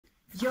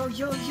Yo,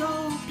 yo, yo,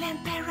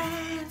 plant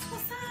parents,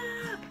 what's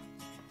up?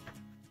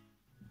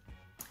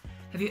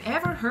 Have you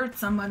ever heard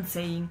someone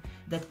saying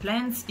that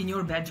plants in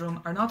your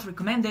bedroom are not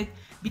recommended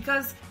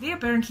because they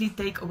apparently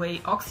take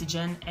away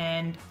oxygen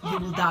and you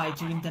will die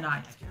during the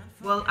night?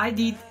 Well, I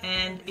did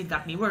and it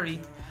got me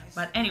worried.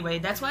 But anyway,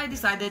 that's why I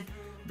decided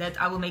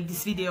that I will make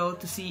this video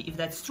to see if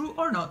that's true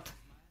or not.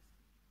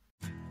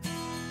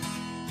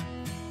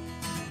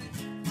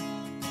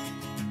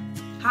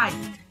 Hi,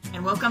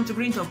 and welcome to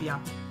Greentopia.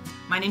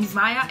 My name is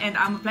Maya and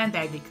I'm a plant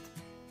addict.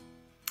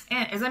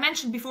 And as I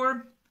mentioned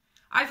before,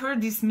 I've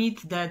heard this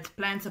myth that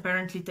plants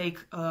apparently take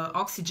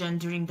oxygen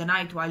during the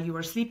night while you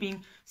are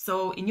sleeping,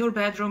 so in your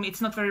bedroom it's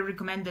not very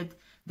recommended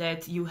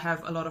that you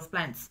have a lot of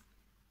plants.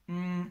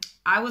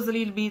 I was a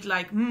little bit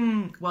like,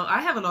 well, I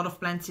have a lot of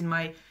plants in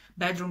my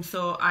bedroom,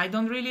 so I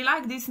don't really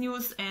like this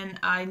news and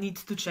I need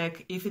to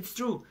check if it's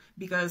true,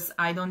 because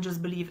I don't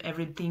just believe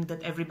everything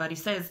that everybody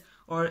says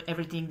or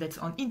everything that's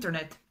on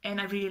internet,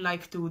 and I really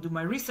like to do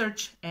my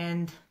research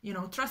and, you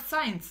know, trust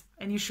science,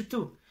 and you should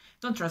too.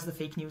 Don't trust the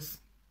fake news.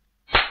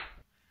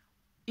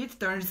 It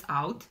turns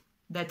out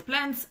that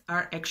plants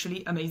are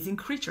actually amazing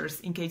creatures,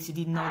 in case you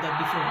didn't know that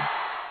before.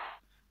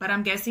 But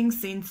I'm guessing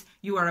since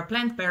you are a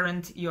plant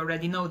parent, you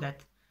already know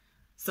that.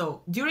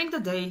 So, during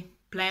the day,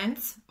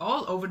 plants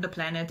all over the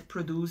planet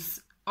produce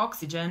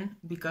oxygen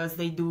because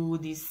they do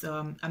this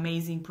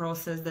amazing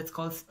process that's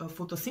called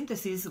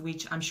photosynthesis,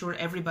 which I'm sure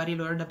everybody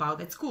learned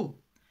about at school.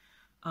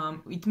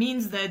 It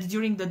means that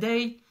during the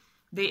day,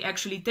 they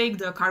actually take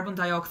the carbon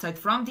dioxide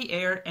from the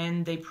air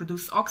and they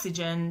produce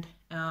oxygen,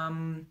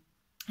 and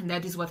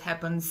that is what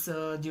happens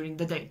during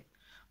the day.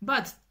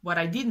 But what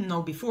I didn't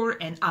know before,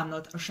 and I'm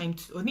not ashamed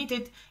to admit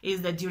it,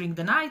 is that during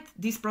the night,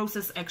 this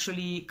process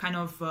actually kind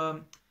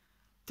of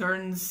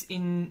turns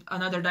in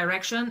another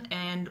direction,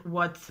 and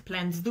what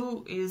plants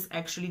do is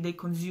actually they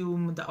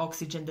consume the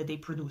oxygen that they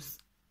produce.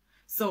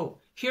 So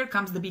here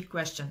comes the big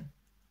question.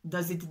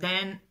 Does it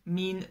then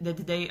mean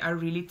that they are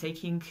really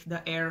taking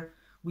the air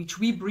which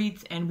we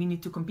breathe and we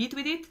need to compete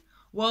with it?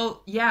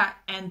 Well, yeah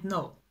and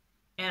no.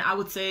 And I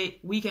would say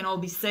we can all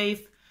be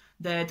safe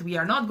that we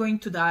are not going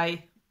to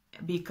die,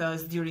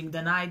 because during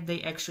the night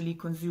they actually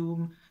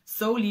consume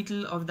so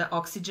little of the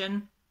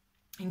oxygen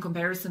in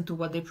comparison to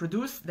what they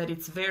produce that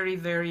it's very,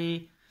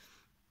 very,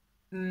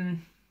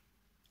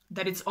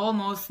 that it's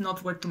almost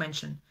not worth to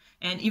mention.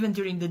 And even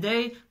during the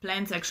day,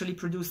 plants actually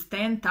produce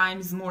 10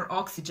 times more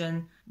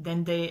oxygen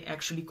than they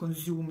actually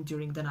consume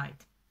during the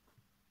night.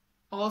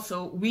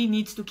 Also, we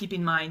need to keep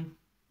in mind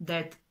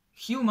that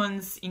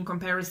humans, in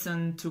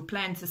comparison to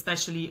plants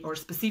especially, or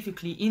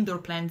specifically indoor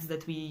plants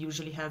that we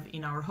usually have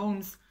in our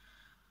homes,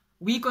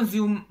 we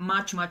consume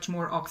much, much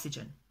more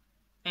oxygen.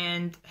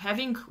 And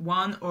having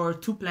 1 or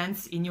 2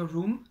 plants in your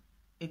room,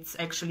 it's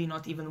actually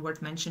not even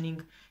worth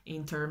mentioning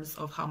in terms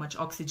of how much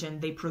oxygen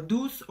they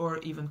produce or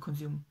even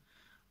consume.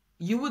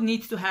 You would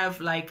need to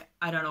have, like,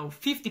 I don't know,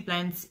 50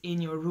 plants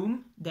in your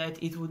room that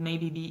it would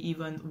maybe be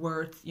even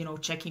worth, you know,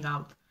 checking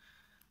out.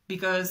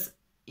 Because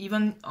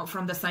even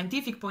from the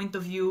scientific point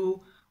of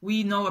view,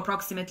 we know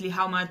approximately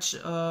how much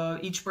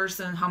each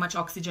person, how much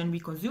oxygen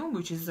we consume,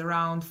 which is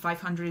around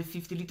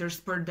 550 liters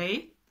per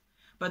day.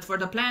 But for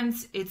the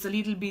plants, it's a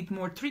little bit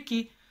more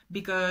tricky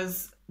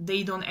because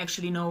they don't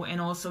actually know,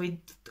 and also it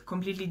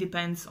completely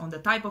depends on the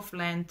type of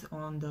plant,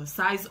 on the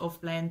size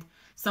of plant.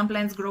 Some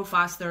plants grow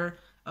faster,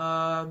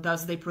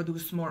 thus they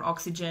produce more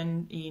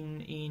oxygen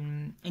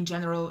in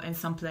general, and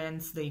some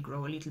plants, they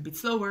grow a little bit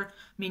slower,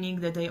 meaning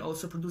that they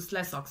also produce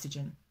less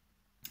oxygen.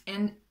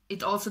 And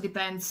it also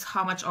depends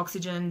how much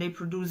oxygen they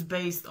produce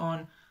based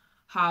on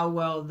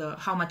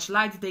how much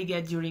light they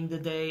get during the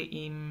day,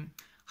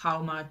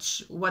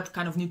 what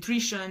kind of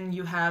nutrition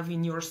you have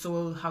in your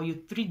soil, how you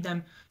treat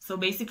them. So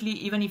basically,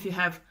 even if you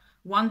have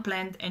 1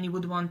 plant and you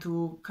would want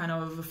to kind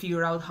of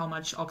figure out how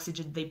much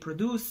oxygen they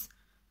produce,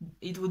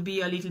 it would be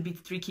a little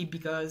bit tricky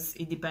because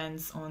it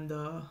depends on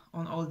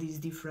all these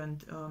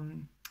different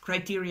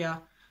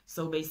criteria.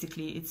 So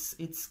basically,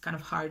 it's kind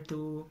of hard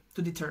to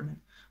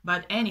determine.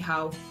 But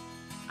anyhow,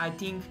 I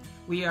think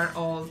we are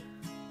all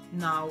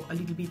now a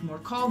little bit more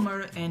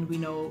calmer, and we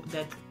know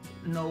that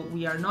no,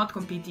 we are not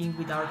competing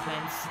with our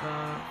plants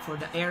for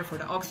the air, for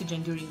the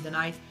oxygen during the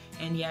night.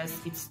 And yes,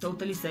 it's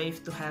totally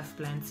safe to have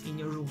plants in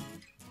your room.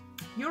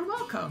 You're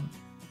welcome!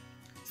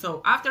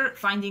 So after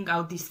finding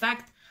out this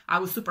fact, I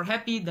was super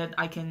happy that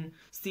I can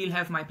still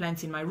have my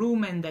plants in my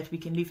room and that we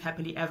can live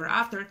happily ever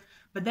after.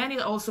 But then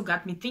it also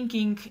got me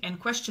thinking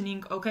and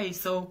questioning, okay,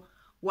 so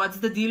what's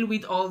the deal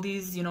with all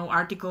these, you know,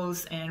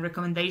 articles and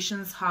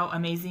recommendations, how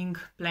amazing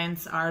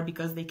plants are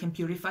because they can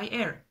purify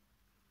air?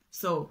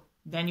 So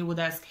then you would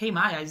ask, hey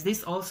Maya, is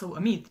this also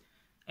a myth?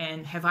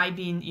 And have I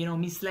been, you know,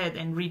 misled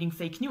and reading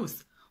fake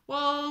news?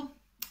 Well,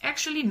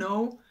 actually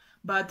no,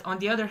 but on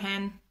the other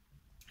hand,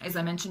 as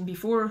I mentioned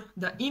before,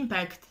 the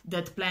impact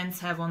that plants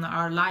have on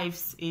our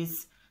lives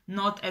is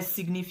not as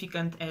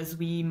significant as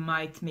we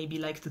might maybe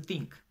like to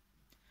think.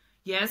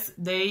 Yes,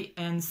 they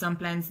and some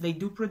plants, they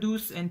do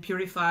produce and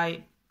purify,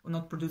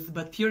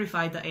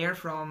 purify the air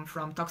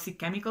from toxic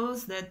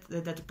chemicals that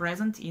are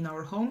present in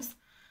our homes.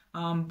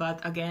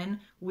 But again,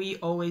 we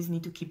always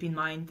need to keep in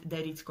mind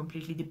that it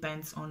completely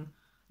depends on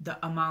the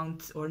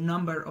amount or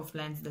number of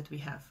plants that we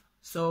have.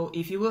 So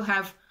if you will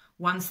have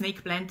one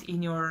snake plant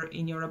in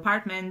your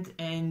apartment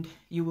and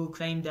you will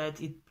claim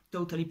that it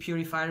totally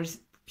purifies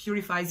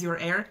your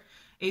air,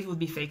 it would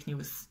be fake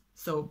news.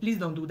 So please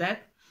don't do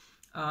that.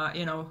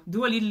 You know,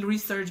 do a little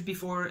research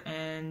before,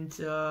 and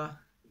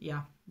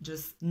yeah,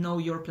 just know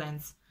your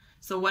plants.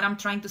 So what I'm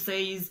trying to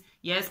say is,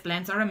 yes,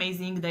 plants are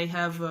amazing. They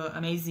have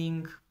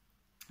amazing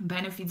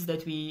benefits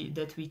that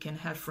we can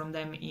have from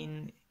them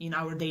in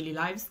our daily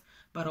lives.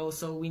 But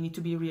also we need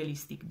to be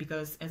realistic,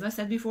 because as I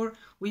said before,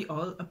 we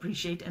all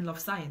appreciate and love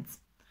science.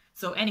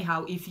 So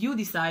anyhow, if you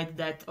decide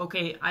that,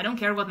 okay, I don't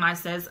care what Maya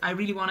says, I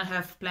really want to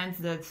have plants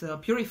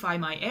that purify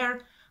my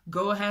air,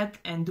 go ahead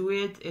and do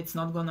it. It's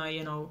not gonna,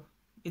 you know,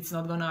 it's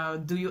not gonna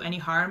do you any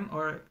harm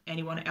or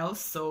anyone else.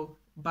 So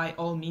by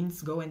all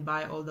means, go and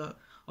buy all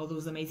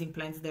those amazing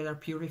plants that are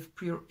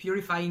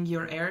purifying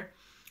your air.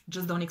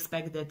 Just don't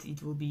expect that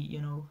it will be,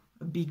 you know,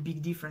 a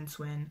big difference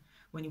when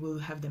you will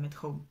have them at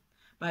home.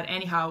 But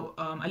anyhow,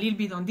 a little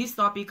bit on this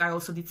topic, I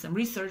also did some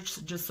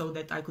research just so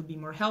that I could be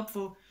more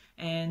helpful,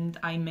 and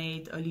I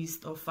made a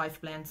list of 5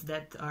 plants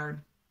that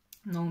are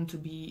known to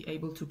be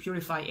able to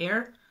purify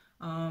air.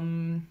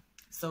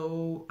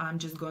 So I'm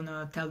just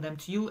gonna tell them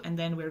to you, and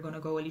then we're gonna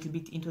go a little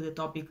bit into the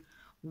topic,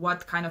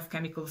 what kind of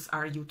chemicals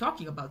are you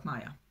talking about,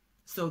 Maya?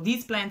 So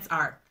these plants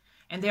are,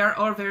 and they are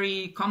all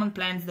very common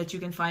plants that you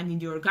can find in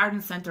your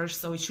garden centers,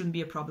 so it shouldn't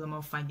be a problem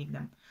of finding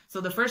them.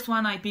 So the first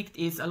one I picked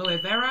is aloe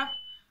vera.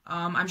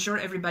 I'm sure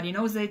everybody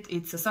knows it.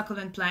 It's a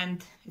succulent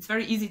plant. It's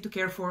very easy to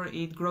care for.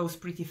 It grows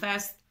pretty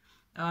fast,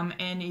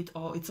 and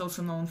it's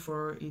also known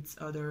for its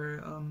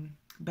other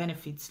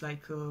benefits,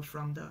 like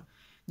from the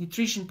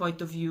nutrition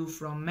point of view,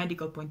 from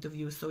medical point of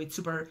view. So it's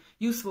super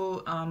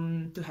useful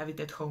to have it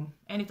at home,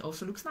 and it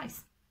also looks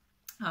nice.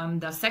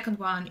 The second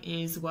one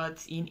is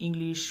what in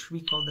English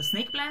we call the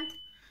snake plant,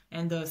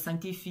 and the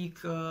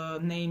scientific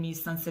name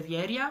is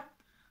SANSEVIERIA.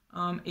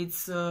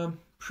 It's a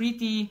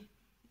pretty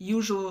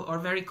usual or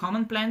very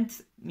common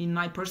plant. In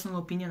my personal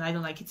opinion, I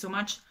don't like it so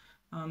much.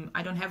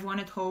 I don't have one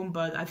at home,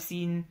 but I've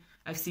seen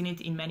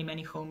it in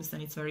many homes,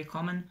 and it's very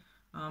common.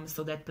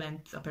 So that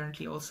plant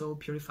apparently also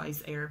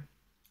purifies air.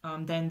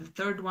 Then the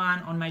third one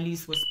on my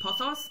list was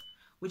pothos,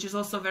 which is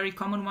also a very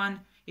common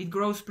one. It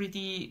grows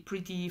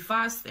pretty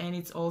fast, and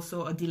it's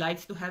also a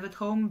delight to have at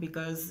home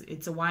because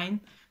it's a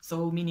vine.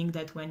 So meaning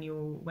that when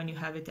you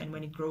have it and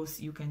when it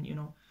grows, you can, you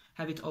know,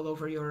 have it all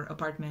over your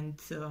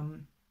apartment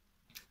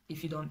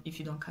if you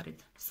don't cut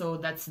it. So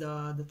that's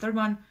the third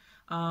one.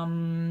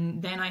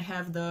 Then I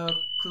have the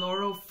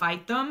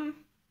CHLOROPHYTUM,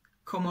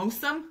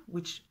 COMOSUM,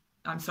 which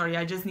I'm sorry,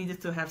 I just needed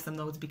to have some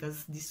notes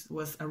because this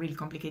was a really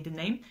complicated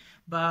name.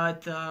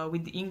 But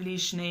with the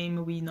English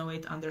name, we know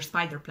it under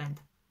spider plant.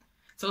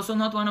 It's also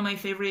not one of my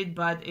favorite,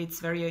 but it's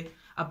very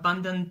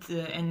abundant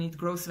and it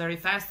grows very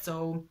fast.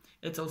 So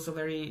it's also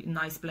very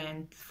nice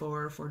plant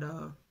for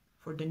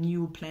the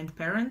new plant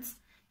parents.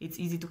 It's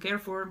easy to care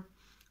for.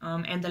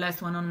 And the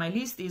last one on my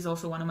list is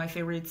also one of my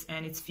favorites,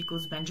 and it's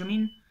FICUS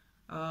benjamin.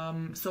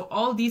 So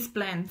all these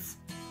plants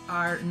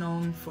are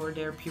known for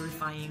their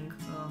purifying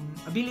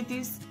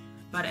abilities.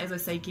 But as I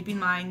say, keep in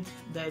mind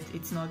that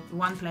it's not,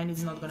 one plant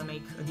is not going to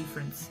make a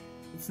difference.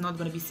 It's not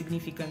going to be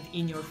significant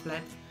in your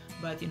flat,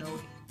 but you know,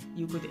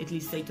 you could at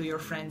least say to your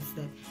friends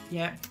that,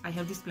 yeah, I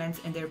have these plants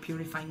and they're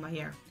purifying my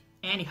air.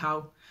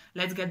 Anyhow,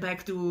 let's get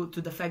back to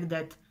the fact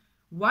that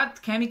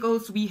what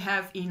chemicals we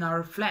have in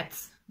our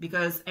flats,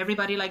 because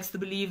everybody likes to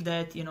believe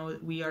that, you know,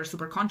 we are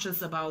super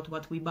conscious about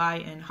what we buy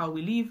and how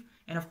we live.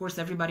 And of course,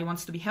 everybody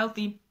wants to be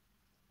healthy.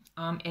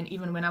 And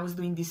even when I was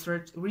doing this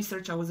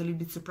research, I was a little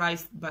bit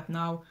surprised, but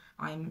now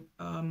I'm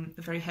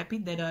very happy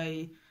that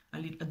I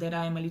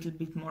am a little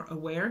bit more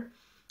aware,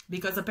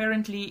 because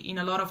apparently in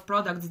a lot of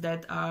products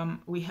that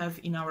we have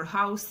in our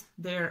house,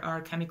 there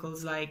are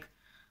chemicals like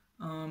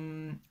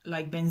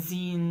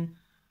benzene,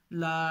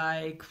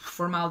 like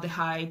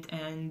formaldehyde,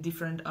 and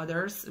different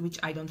others, which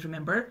I don't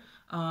remember,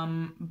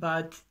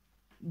 but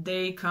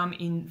they come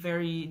in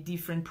very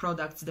different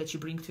products that you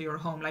bring to your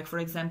home. Like, for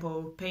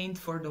example, paint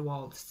for the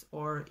walls,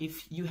 or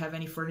if you have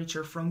any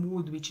furniture from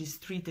wood which is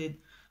treated,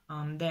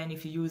 then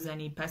if you use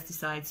any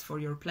pesticides for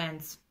your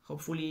plants,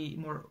 hopefully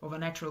more of a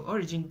natural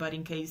origin, but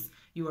in case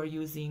you are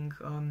using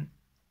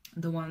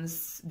the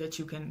ones that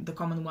you can, the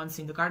common ones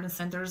in the garden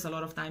centers, a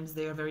lot of times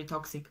they are very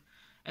toxic,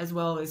 as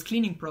well as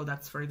cleaning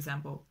products, for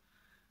example.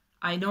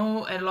 I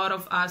know a lot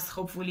of us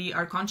hopefully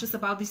are conscious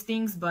about these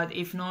things, but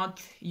if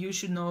not, you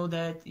should know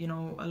that, you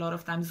know, a lot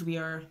of times we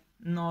are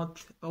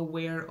not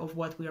aware of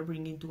what we are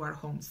bringing to our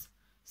homes.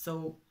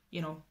 So,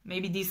 you know,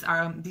 maybe this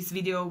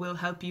video will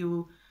help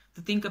you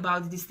to think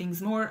about these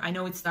things more. I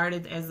know it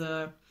started as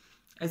a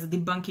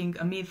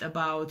debunking a myth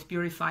about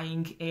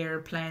purifying air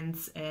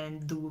plants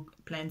and do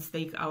plants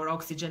take our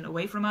oxygen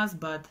away from us,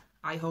 but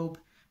I hope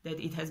that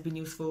it has been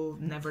useful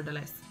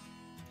nevertheless.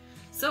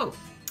 So,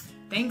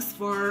 thanks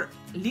for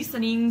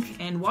listening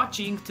and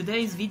watching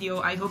today's video.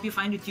 I hope you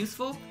find it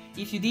useful.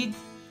 If you did,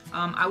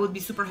 I would be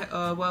super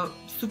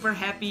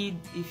happy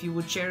if you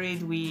would share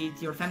it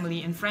with your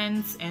family and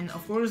friends, and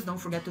of course don't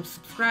forget to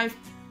subscribe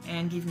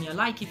and give me a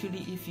like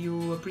if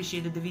you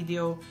appreciated the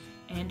video,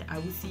 and I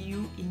will see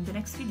you in the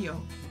next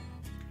video.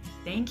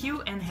 Thank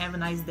you and have a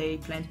nice day,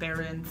 plant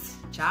parents.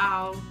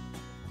 Ciao!